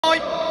ー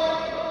い、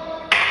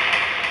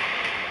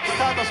ス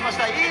タートしまし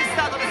た。いいス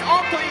タートです。お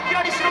っと、いき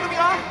なり白組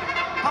が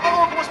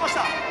卵をこぼしまし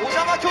た。お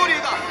邪魔恐竜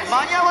が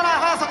間に合わな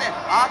い速さで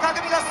赤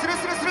組がスル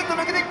スルスルっと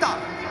抜けていった。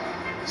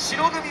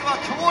白組は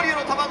恐竜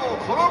の卵を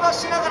転が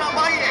しながら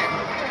前へ。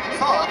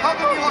さあ赤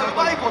組はう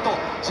まいこと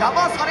邪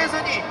魔されず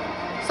に、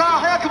さ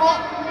あ早くも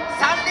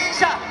三輪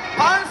車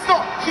パンスト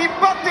引っ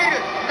張っている。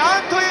な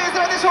んという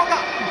面でしょうか。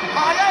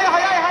速い速い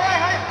速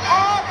い速い。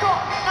おっと、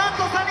なん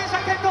と三輪車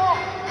転倒。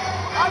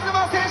東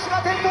選手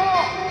が転倒。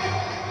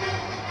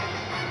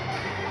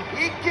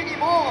一気に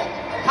も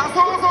う仮想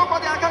ゾーンま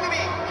で赤組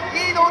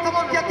リードを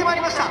保ってやってまい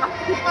りました。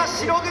今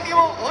白組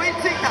も追い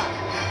ついた。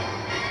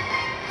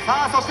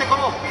さあそしてこ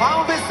のフ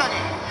ァンフェスタに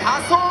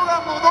仮装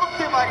が戻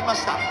ってまいりま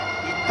した。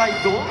一体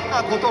どん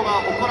なことが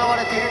行わ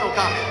れているの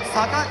か。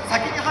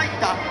先に入っ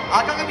た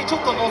赤組ちょ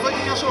っと覗い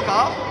てみましょう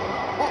か。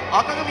お、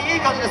赤組いい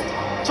感じです。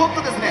ちょっ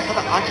とですね、た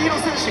だ秋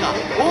広選手が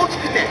大き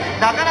くて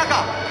なかな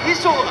か衣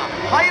装が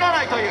入ら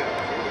ないという、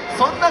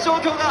そんな状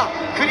況が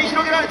繰り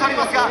広げられており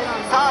ますが、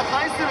さあ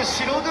対する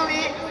白組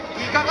い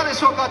かがで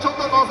しょうか。ちょっ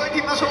と覗い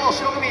てみましょう。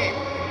白組、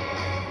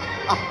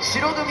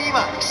白組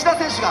今岸田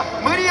選手が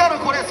無理ある、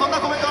これそんな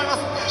コメントがありま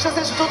す。岸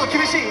田選手ちょっと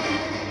厳しい、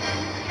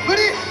無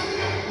理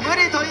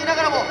と言いな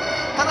がらも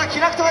ただ着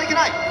なくてはいけ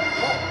ない。お、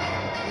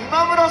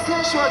今村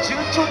選手は順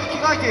調に着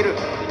替えている。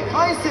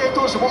大勢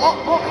投手も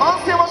もう完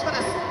成間近で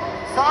す。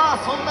さあ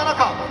そんな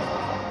中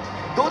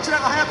どちら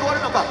が早く終わる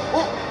のか。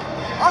お、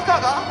赤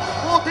が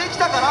もうでき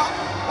たかな。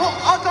お、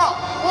赤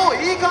もう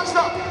いい感じ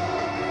だ。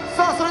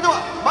さあそれでは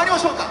参りま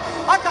しょうか。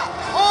赤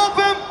オー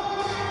プン。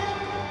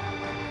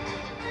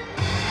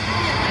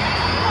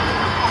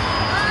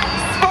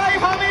スパイ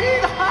ファミリ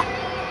ーだ、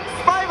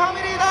スパイファ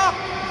ミリーだ。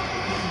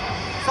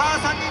さあ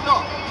3人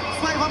の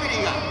スパイファミリ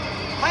ーが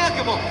早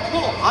くも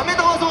もう飴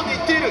玉ゾーンに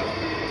行っている。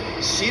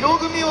白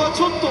組は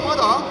ちょっとま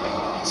だ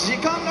時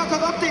間がか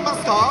かっていま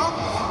すか。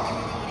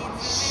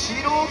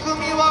白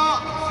組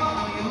は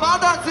ま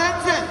だ全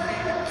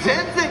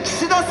然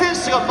岸田選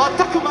手が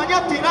全く間に合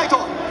っていない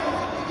と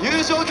い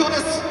う状況で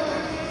す。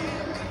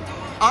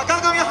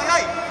赤組早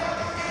い。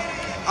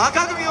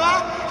赤組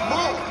は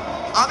もう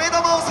飴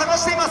玉を探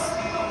しています。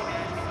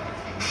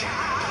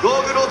ゴ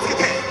ーグルをつけ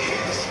て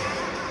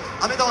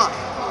飴玉、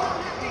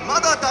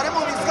まだ誰も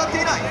見つかって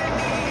いない。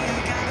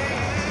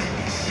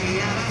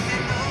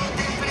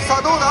さ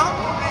あどうだ。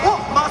お、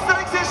増田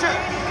陸選手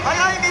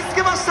早い、見つ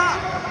けました。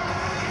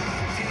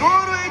ゴ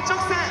ールへ一直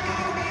線。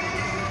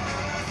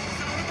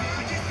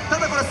た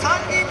だこれ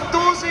3人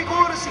同時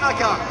ゴールしな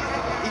きゃ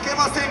いけ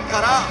ませんか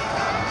ら、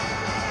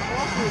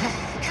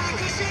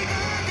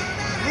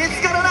見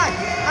つからない。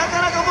な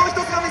かなかもう一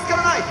つが見つか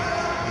らない。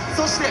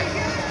そして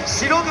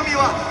白組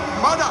は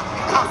まだ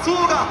仮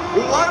装が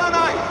終わら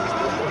ない。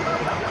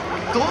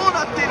どう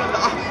なっているんだ。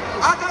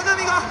赤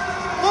組が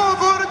もう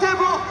ゴールテー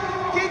プを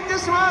切って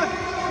しまう。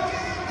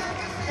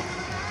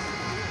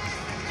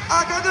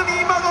赤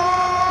組今ゴー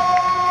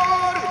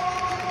ル。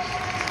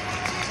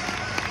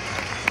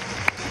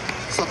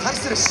さあ対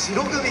する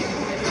白組仮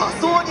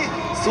装に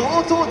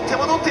相当手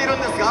間取っているん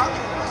ですが、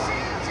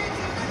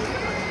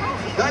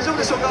大丈夫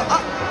でしょう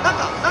か。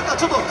なんか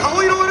ちょっと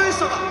顔色悪い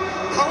人が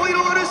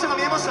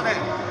見えましたね。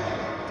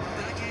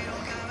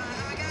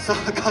さ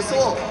あ仮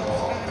装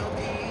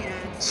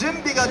準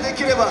備がで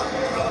きれば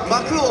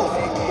幕を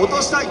落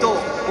としたいと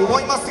思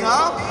います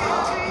が、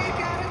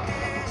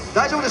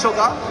大丈夫でしょう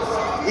か。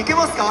いけ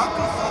ますか。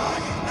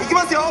いき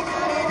ますよ。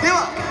で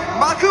は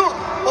幕を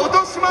落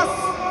とします。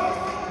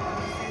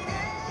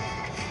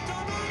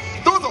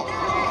どうぞ。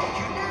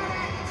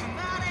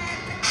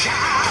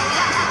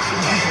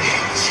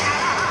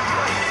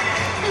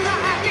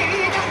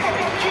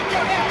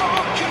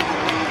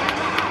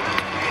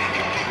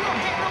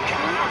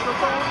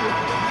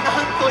な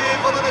んという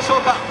ことでしょ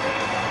うか。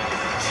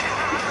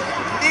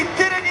日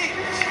テレに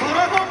ド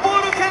ラゴンボ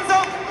ール見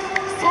参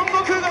孫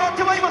悟空が鳴っ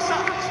てまいりました。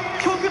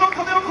曲の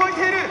壁を越え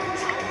ている。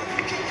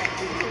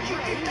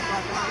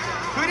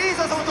フリー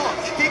ザ様と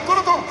ピッコ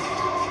ロと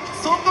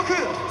孫悟空。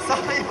さ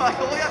あ今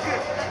ようやく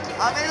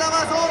飴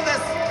玉ゾーンで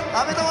す。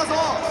飴玉ゾーン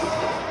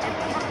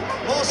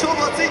もう勝負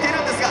はついてい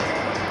るんですが、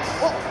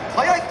お、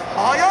早い。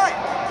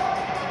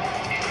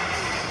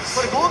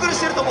これゴーグルし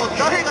てるともう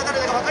誰が誰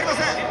だか分かりま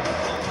せん。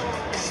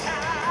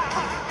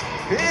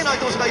平内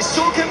投手が一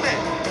生懸命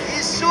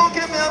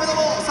飴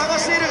玉を探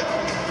している。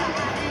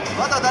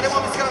まだ誰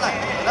も見つからない。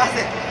な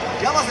ぜ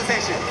山瀬選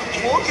手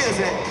もう OK です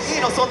ね。い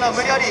いの、そんな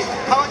無理やり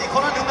川に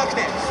転んでなく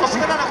て腰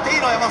からなくてい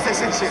いの。山瀬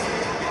選手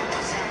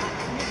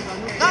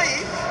ない。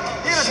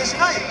平内選手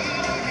ない。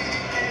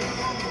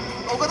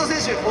岡田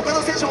選手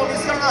も見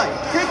つからない。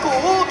結構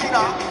大き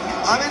な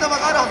飴玉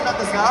があるはずなん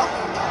ですが、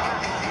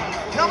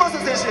山瀬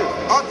選手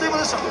あっという間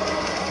でした。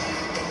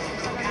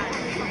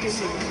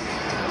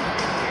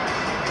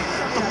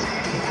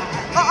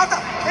あった。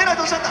平内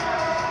投手あった。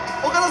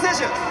岡田選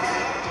手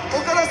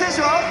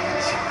は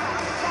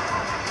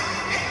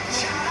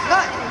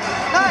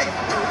ない。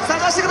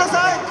探してくだ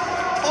さい。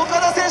岡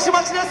田選手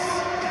待ちです。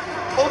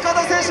岡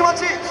田選手待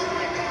ち。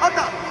あっ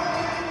た。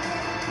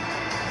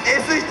え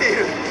ずいてい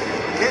る。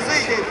い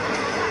ている。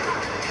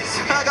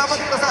さあ頑張っ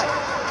てください。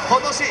今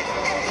年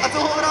初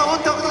ホームランを打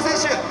った岡田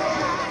選手、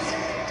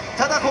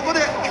ただここで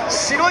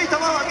白い球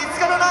は見つ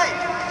からない。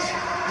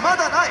ま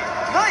だない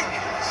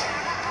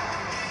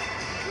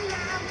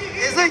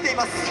根付いてい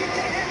ます。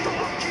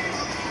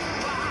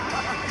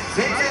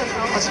全然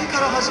端か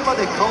ら端ま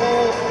で顔を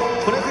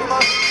これ振り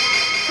ます。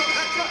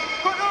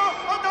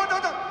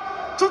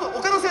ちょっと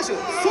岡田選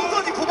手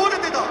外にこぼれ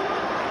てた。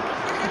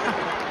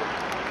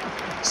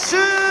終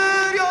了。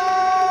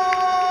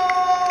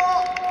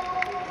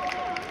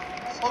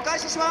お返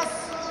しします。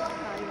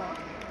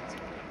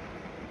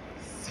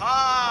さ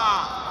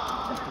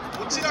あ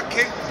こちら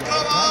結果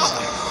は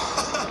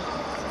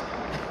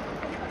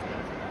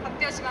発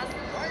表します。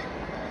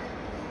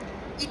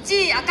1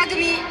位赤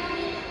組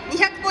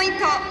200ポイン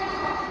ト、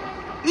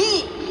2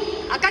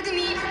位赤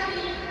組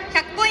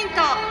100ポイント、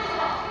3位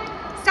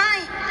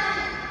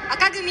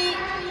赤組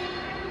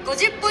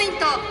50ポイン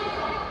ト、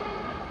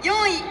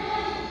4位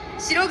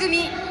白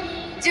組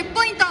10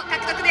ポイント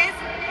獲得です。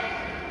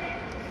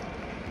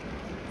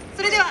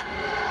それでは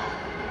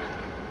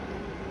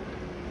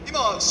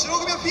今白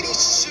組はフィニッ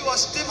シュは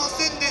してま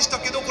せんでした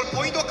けど、これ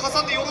ポイントは加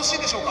算でよろしい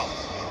でしょうか。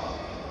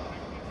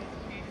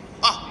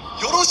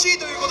よろしい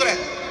ということで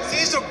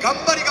選手の頑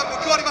張りが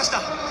報われました。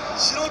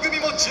白組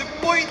も10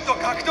ポイント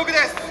獲得で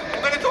す。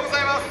おめでとうござ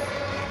います。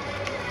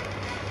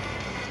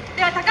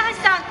では高橋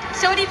さん、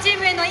勝利チー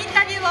ムへのイン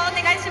タビューをお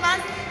願いしま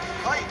す。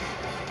はい、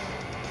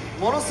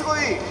ものすごい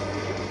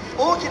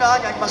大きな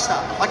案にありまし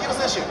た秋野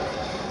選手、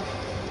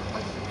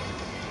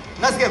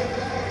ナイスゲーム。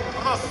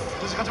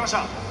無事勝ちまし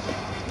た。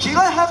着替え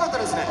早かった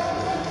ですね。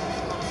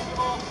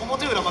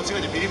表裏間違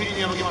えてビリビリ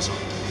に破けました。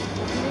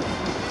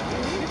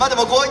まあで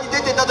も強引に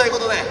出ていったというこ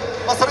とで、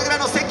それぐらい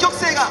の積極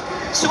性が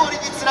勝利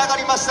につなが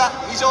りました。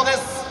以上で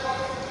す。